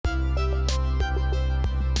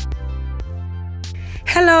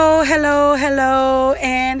Hello, hello, hello,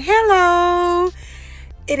 and hello.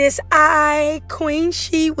 It is I, Queen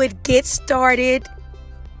She, with Get Started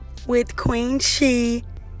with Queen She.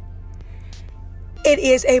 It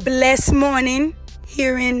is a blessed morning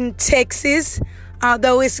here in Texas.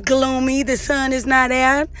 Although it's gloomy, the sun is not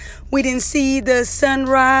out. We didn't see the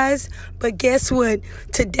sunrise, but guess what?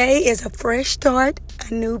 Today is a fresh start,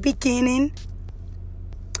 a new beginning,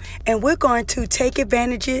 and we're going to take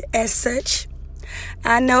advantage of it as such.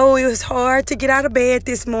 I know it was hard to get out of bed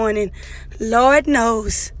this morning. Lord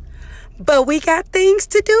knows. But we got things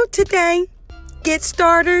to do today. Get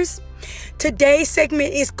starters. Today's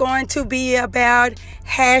segment is going to be about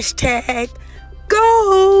hashtag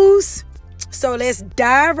goals. So let's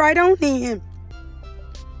dive right on in.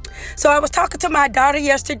 So I was talking to my daughter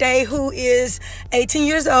yesterday, who is 18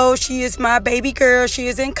 years old. She is my baby girl. She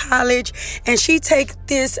is in college, and she takes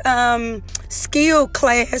this skill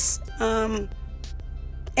class.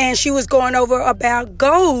 And she was going over about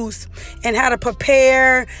goals and how to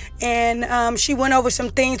prepare. And she went over some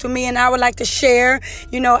things with me, and I would like to share.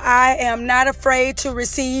 You know, I am not afraid to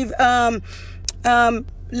receive, learn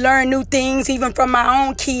new things, even from my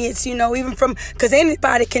own kids, you know, even from, because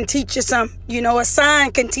anybody can teach you something, you know, a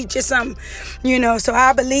sign can teach you something, you know. So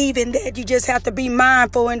I believe in that. You just have to be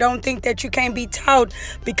mindful and don't think that you can't be taught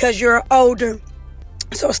because you're older.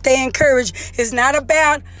 So stay encouraged. It's not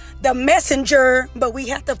about the messenger, but we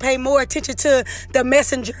have to pay more attention to the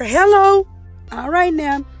messenger. Hello. All right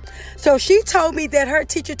now. So she told me that her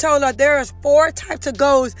teacher told her there is 4 types of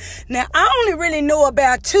goals. Now, I only really know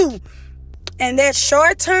about 2, and that's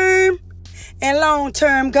short-term and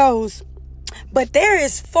long-term goals. But there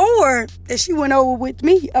is 4 that she went over with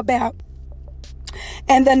me about.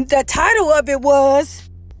 And then the title of it was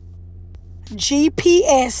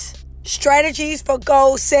GPS. Strategies for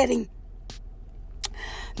goal setting.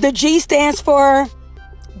 The G stands for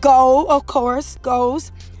goal, of course,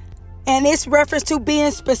 goals. And it's reference to being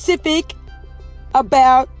specific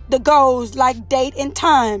about the goals, like date and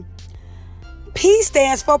time. P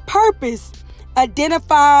stands for purpose.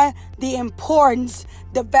 Identify the importance,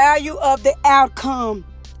 the value of the outcome,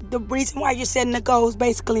 the reason why you're setting the goals,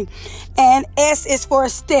 basically. And S is for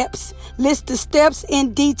steps. List the steps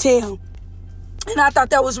in detail. And I thought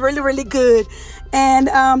that was really, really good. And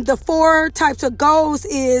the 4 types of goals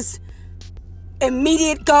is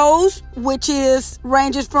immediate goals, which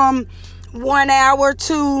ranges from 1 hour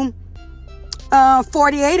to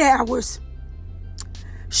 48 hours.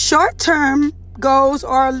 Short-term goals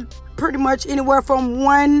are pretty much anywhere from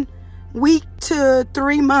 1 week to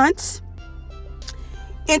 3 months.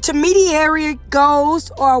 Intermediary goals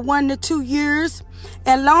are 1 to 2 years.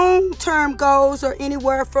 And long-term goals are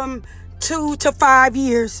anywhere from 2 to 5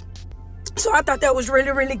 years. So I thought that was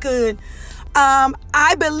really, really good.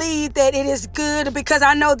 I believe that it is good because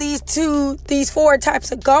I know these 4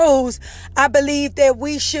 types of goals. I believe that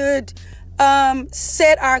we should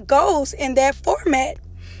set our goals in that format.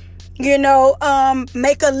 You know,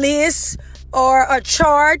 make a list or a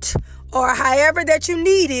chart or however that you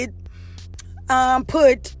need it.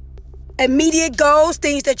 Put immediate goals,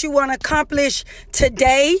 things that you want to accomplish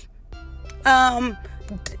today.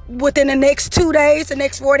 Within the next 2 days, the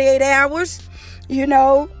next 48 hours, you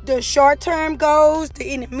know, the short-term goals,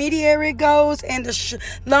 the intermediary goals, and the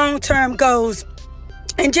long-term goals.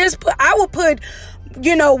 And I will put,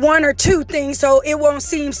 you know, 1 or 2 things so it won't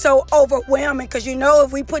seem so overwhelming. Because, you know,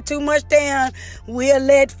 if we put too much down, we'll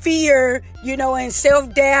let fear, you know, and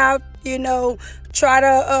self-doubt, you know, try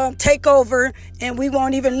to take over, and we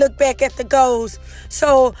won't even look back at the goals.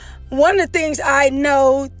 So one of the things I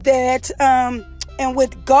know that, and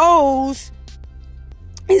with goals,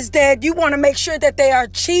 is that you want to make sure that they are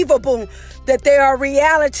achievable, that they are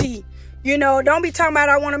reality. You know, don't be talking about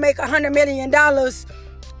I want to make $100 million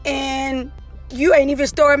and you ain't even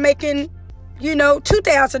start making, you know,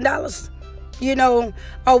 $2,000, you know,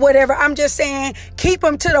 or whatever. I'm just saying, keep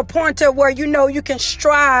them to the point of where you know you can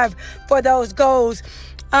strive for those goals.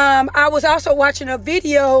 I was also watching a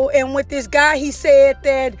video, and with this guy, he said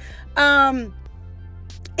that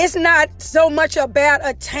it's not so much about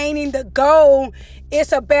attaining the goal.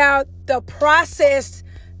 It's about the process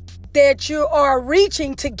that you are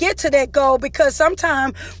reaching to get to that goal. Because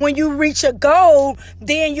sometimes when you reach a goal,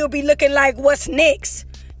 then you'll be looking like, what's next?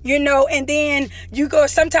 You know, and then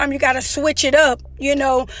sometimes you got to switch it up, you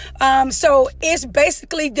know. So it's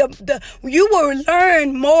basically you will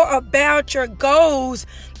learn more about your goals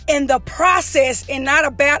in the process and not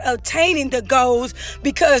about attaining the goals,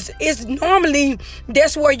 because it's normally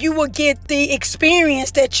that's where you will get the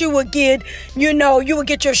experience that you will get, you know, you will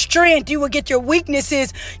get your strength, you will get your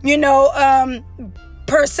weaknesses, you know,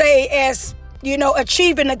 per se, as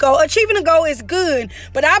achieving the goal. Achieving the goal is good,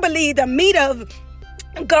 but I believe the meat of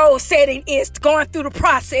goal setting is going through the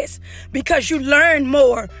process, because you learn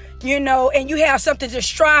more, and you have something to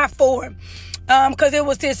strive for. Because it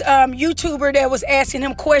was this YouTuber that was asking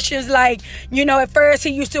him questions like, at first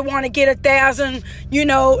he used to want to get 1,000,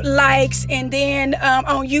 likes, and then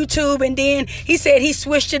on YouTube, and then he said he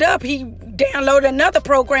switched it up. He downloaded another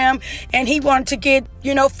program and he wanted to get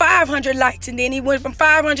 500 likes, and then he went from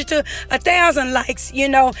 500 to 1,000 likes,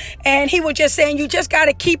 and he was just saying you just got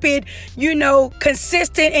to keep it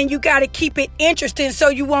consistent, and you got to keep it interesting, so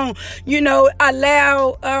you won't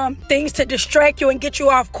allow things to distract you and get you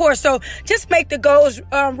off course. So just make the goals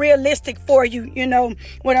realistic for you.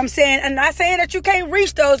 What I'm saying. I'm not saying that you can't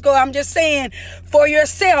reach those goals. I'm just saying for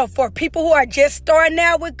yourself, for people who are just starting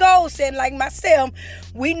out with goals, and like myself,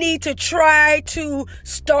 we need to try to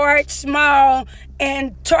start small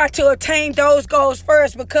and try to attain those goals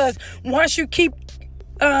first, because once you keep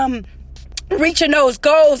reaching those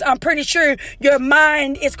goals, I'm pretty sure your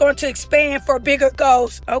mind is going to expand for bigger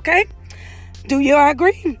goals. Okay? Do you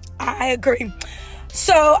agree? I agree.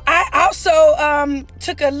 So I also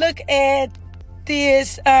took a look at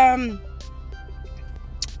this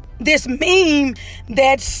this meme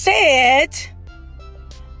that said,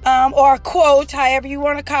 or quote, however you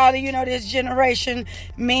want to call it, this generation,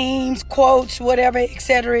 memes, quotes, whatever,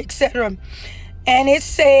 etc., etc. And it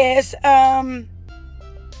says,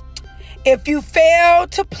 if you fail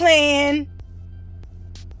to plan,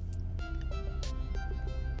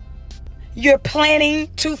 you're planning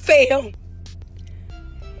to fail.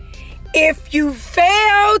 If you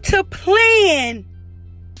fail to plan,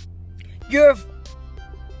 you're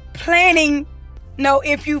planning. No,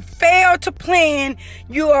 if you fail to plan,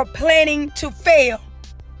 you are planning to fail.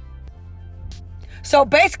 So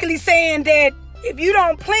basically saying that if you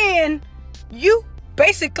don't plan, you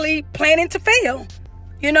basically planning to fail.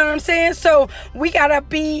 You know what I'm saying? So we got to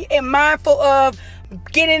be mindful of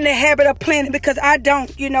getting in the habit of planning, because I don't.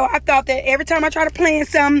 I thought that every time I try to plan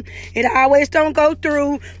something, it always don't go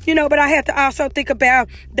through, but I have to also think about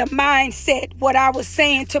the mindset, what I was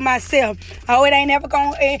saying to myself. Oh, it ain't never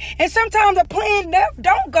going to, and sometimes the plan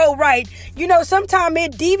don't go right. Sometimes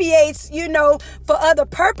it deviates, for other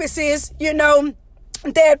purposes,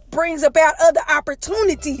 that brings about other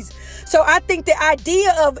opportunities. So I think the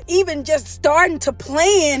idea of even just starting to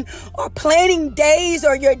plan or planning days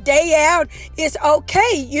or your day out is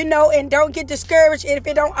okay, and don't get discouraged if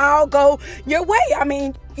it don't all go your way. I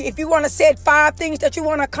mean, if you want to set 5 things that you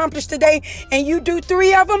want to accomplish today and you do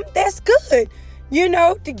 3 of them, that's good.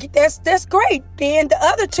 That's great. Then the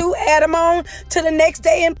other 2, add them on to the next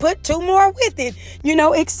day and put 2 more with it,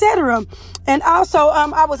 etc. And also,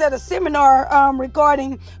 I was at a seminar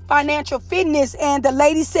regarding financial fitness, and the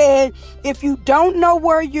lady said, if you don't know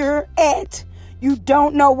where you're at, you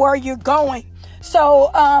don't know where you're going.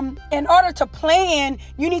 So in order to plan,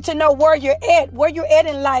 you need to know where you're at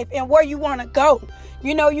in life and where you want to go.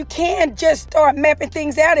 You can't just start mapping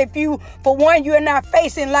things out if you, for one, you're not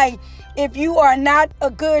facing, like, if you are not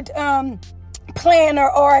a good planner,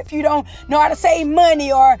 or if you don't know how to save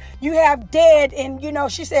money, or you have debt. And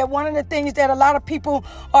she said one of the things that a lot of people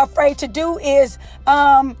are afraid to do is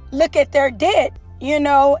look at their debt,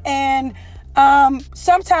 and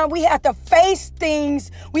sometimes we have to face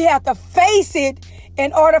things, we have to face it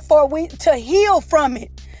in order for we to heal from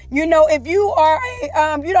it. If you are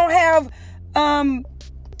you don't have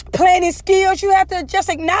planning skills, you have to just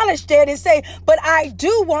acknowledge that and say, but I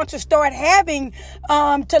do want to start having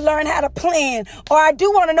to learn how to plan, or I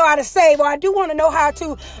do want to know how to save, or I do want to know how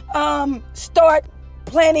to start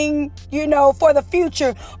planning, for the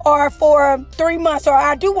future, or for 3 months, or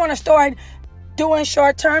I do want to start doing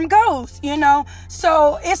short-term goals,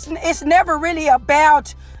 So it's never really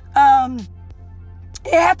about, it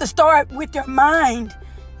have to start with your mind.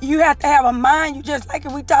 You have to have a mind. You just, like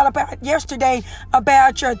we talked about yesterday,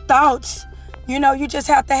 about your thoughts. You just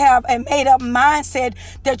have to have a made up mindset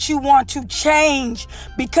that you want to change.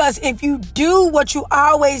 Because if you do what you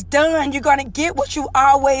always done, you're going to get what you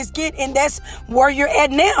always get. And that's where you're at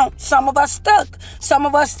now. Some of us stuck. Some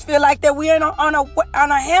of us feel like that we're on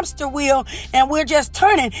a hamster wheel and we're just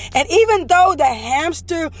turning. And even though the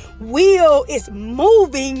hamster wheel is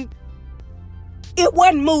moving, it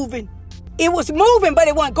wasn't moving. It was moving, but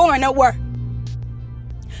it wasn't going nowhere.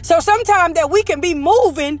 So sometimes that we can be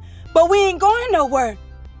moving, but we ain't going nowhere.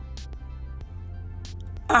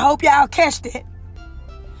 I hope y'all catch that.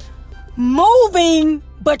 Moving,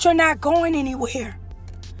 but you're not going anywhere.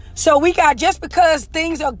 So we got, just because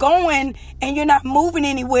things are going and you're not moving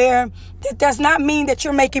anywhere, that does not mean that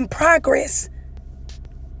you're making progress.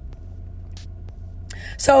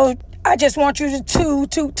 So I just want you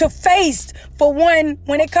to face, for one,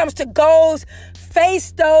 when it comes to goals,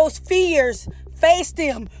 face those fears. Face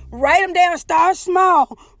them. Write them down. Start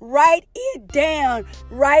small. Write it down.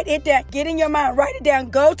 Write it down. Get in your mind. Write it down.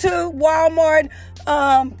 Go to Walmart,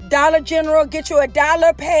 Dollar General. Get you a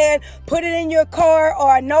dollar pad. Put it in your car,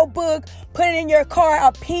 or a notebook. Put it in your car,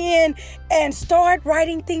 a pen, and start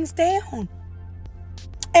writing things down.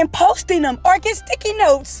 And posting them, or get sticky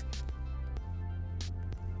notes.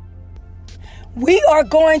 We are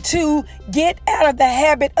going to get out of the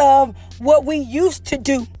habit of what we used to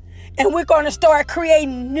do. And we're going to start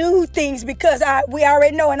creating new things, because we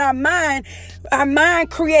already know in our mind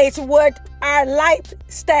creates what our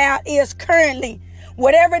lifestyle is currently.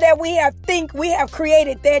 Whatever that we have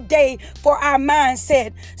created that day for our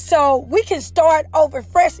mindset. So we can start over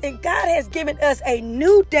fresh, and God has given us a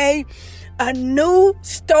new day, a new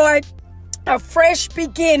start, a fresh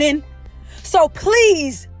beginning. So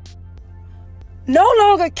please, no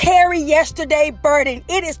longer carry yesterday's burden.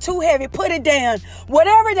 It is too heavy. Put it down.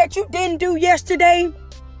 Whatever that you didn't do yesterday,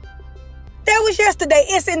 that was yesterday.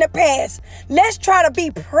 It's in the past. Let's try to be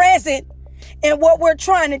present in what we're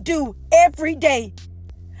trying to do every day.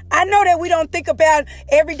 I know that we don't think about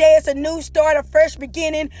every day as a new start, a fresh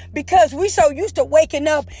beginning, because we so used to waking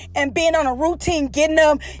up and being on a routine, getting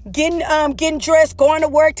up, getting dressed, going to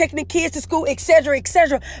work, taking the kids to school, etc.,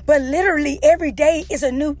 etc. But literally every day is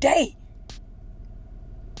a new day.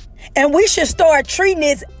 And we should start treating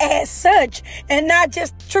it as such, and not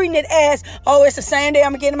just treating it as, oh, it's the same day.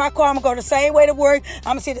 I'm going to get in my car. I'm going to go the same way to work. I'm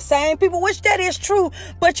going to see the same people, which that is true.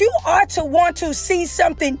 But you ought to want to see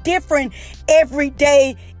something different every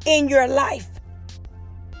day in your life.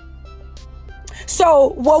 So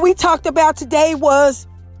what we talked about today was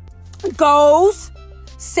goals,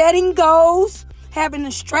 setting goals, having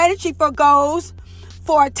a strategy for goals,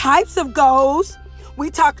 for types of goals. We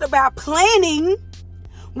talked about planning.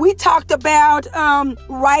 We talked about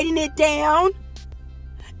writing it down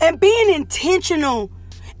and being intentional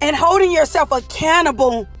and holding yourself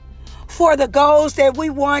accountable for the goals that we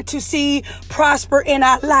want to see prosper in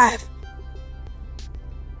our life.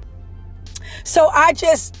 So I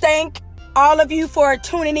just thank all of you for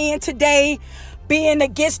tuning in today, being the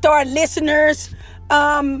Get Started listeners.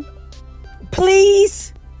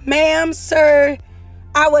 Please, ma'am, sir,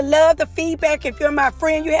 I would love the feedback. If you're my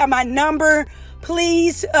friend, you have my number.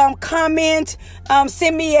 Please comment,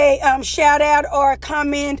 send me a shout out or a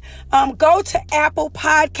comment. Go to Apple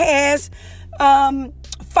Podcasts.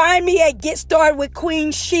 Find me at Get Started with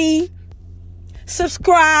Queen She.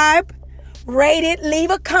 Subscribe, rate it, leave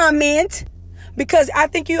a comment, because I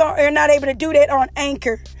think you are not able to do that on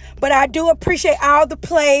Anchor. But I do appreciate all the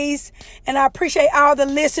plays, and I appreciate all the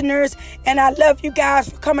listeners, and I love you guys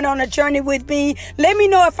for coming on a journey with me. Let me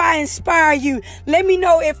know if I inspire you. Let me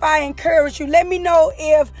know if I encourage you. Let me know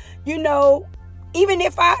if, even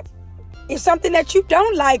if it's something that you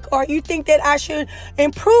don't like or you think that I should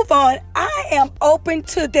improve on. I am open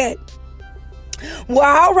to that. Well,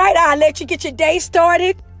 all right, I'll let you get your day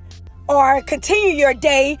started or continue your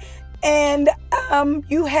day. And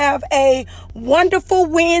you have a wonderful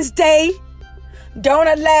Wednesday. Don't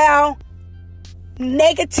allow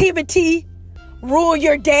negativity rule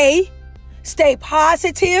your day. Stay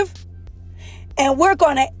positive. And we're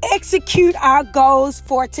going to execute our goals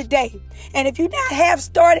for today. And if you not have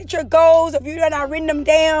started your goals, if you're not written them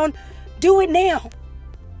down, do it now.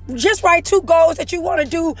 Just write 2 goals that you want to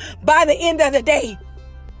do by the end of the day.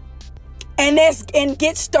 And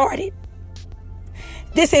get started.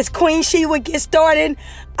 This is Queen She with Get Started.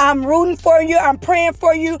 I'm rooting for you. I'm praying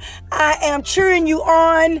for you. I am cheering you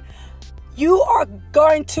on. You are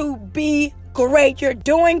going to be great. You're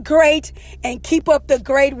doing great. And keep up the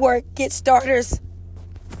great work. Get Starters.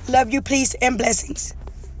 Love you, peace, and blessings.